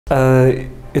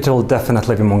It'll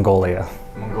definitely be Mongolia.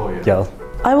 Mongolia? Yeah.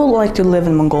 I would like to live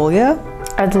in Mongolia.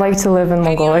 I'd like to live in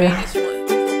Mongolia.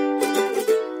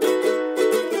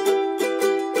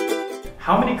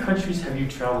 How many countries have you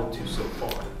traveled to so far?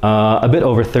 A bit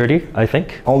over 30, I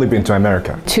think. Only been to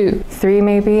America. 2, 3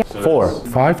 maybe. So 4.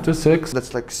 5 to 6.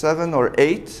 That's like 7 or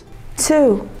 8.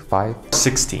 2. 5.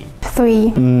 16.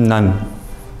 3. None.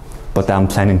 But I'm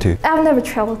planning to. I've never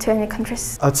traveled to any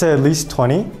countries. I'd say at least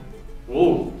 20.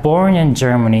 Whoa. Born in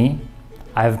Germany.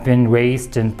 I've been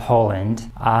raised in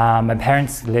Poland. My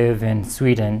parents live in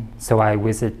Sweden, so I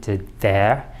visited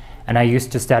there. And I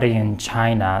used to study in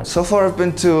China. So far I've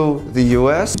been to the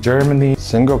US, Germany,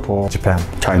 Singapore, Japan,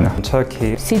 China,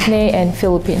 Turkey, Sydney and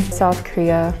Philippines. South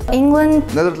Korea. England,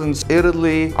 Netherlands,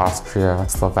 Italy, Austria,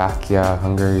 Slovakia,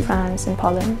 Hungary, France and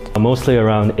Poland. Mostly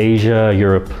around Asia,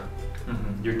 Europe.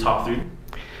 Your top 3?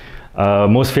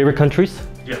 Most favorite countries?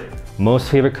 Yeah. Most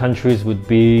favorite countries would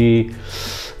be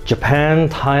Japan,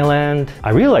 Thailand. I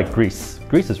really like Greece.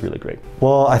 Greece is really great.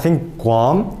 Well, I think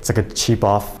Guam, it's like a cheap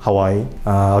off Hawaii.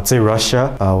 I'd say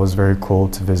Russia was very cool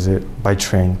to visit by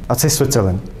train. I'd say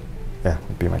Switzerland. Yeah,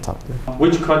 would be my top 3.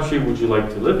 Which country would you like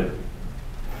to live in?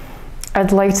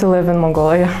 I'd like to live in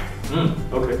Mongolia.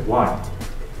 Okay, why?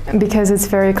 Because it's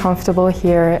very comfortable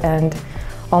here and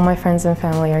all my friends and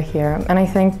family are here. And I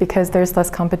think because there's less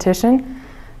competition,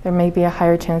 there may be a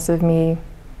higher chance of me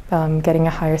getting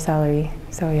a higher salary.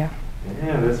 So yeah.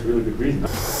 Yeah, that's a really good reason.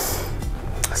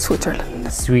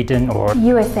 Switzerland. Sweden or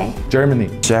USA. Germany,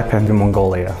 Japan,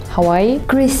 Mongolia, Hawaii.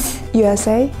 Greece.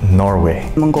 USA.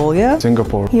 Norway, Mongolia.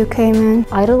 Singapore, UK, man.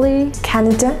 Italy.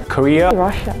 Canada. Korea,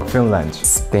 Russia. Finland,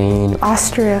 Spain,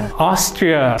 Austria.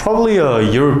 Austria. Probably a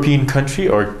European country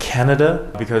or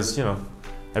Canada, because, you know,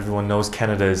 everyone knows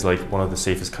Canada is like one of the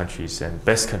safest countries and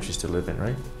best countries to live in,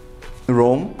 right?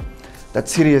 Rome. That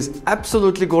city is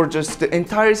absolutely gorgeous. The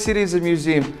entire city is a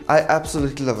museum. I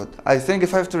absolutely love it. I think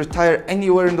if I have to retire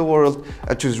anywhere in the world,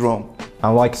 I choose Rome. I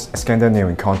like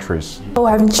Scandinavian countries. Oh,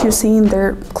 haven't you seen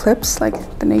their clips?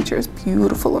 Like, the nature is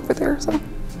beautiful over there, so.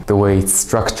 the way it's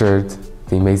structured,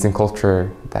 the amazing culture,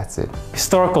 that's it.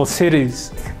 Historical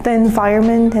cities. The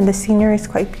environment and the scenery is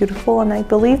quite beautiful, and I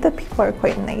believe that people are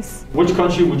quite nice. Which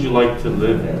country would you like to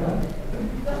live in?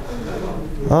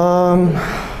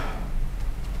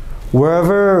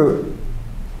 Wherever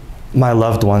my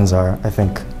loved ones are, I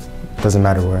think. Doesn't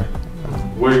matter where.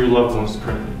 Where are your loved ones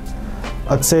currently?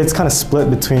 I'd say it's kind of split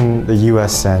between the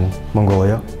US and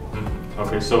Mongolia.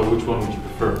 Okay, so which one would you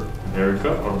prefer?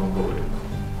 America or Mongolia?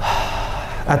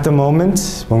 At the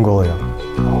moment, Mongolia.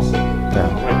 Awesome. Yeah.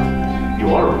 Right.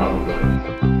 You are a Mongolian.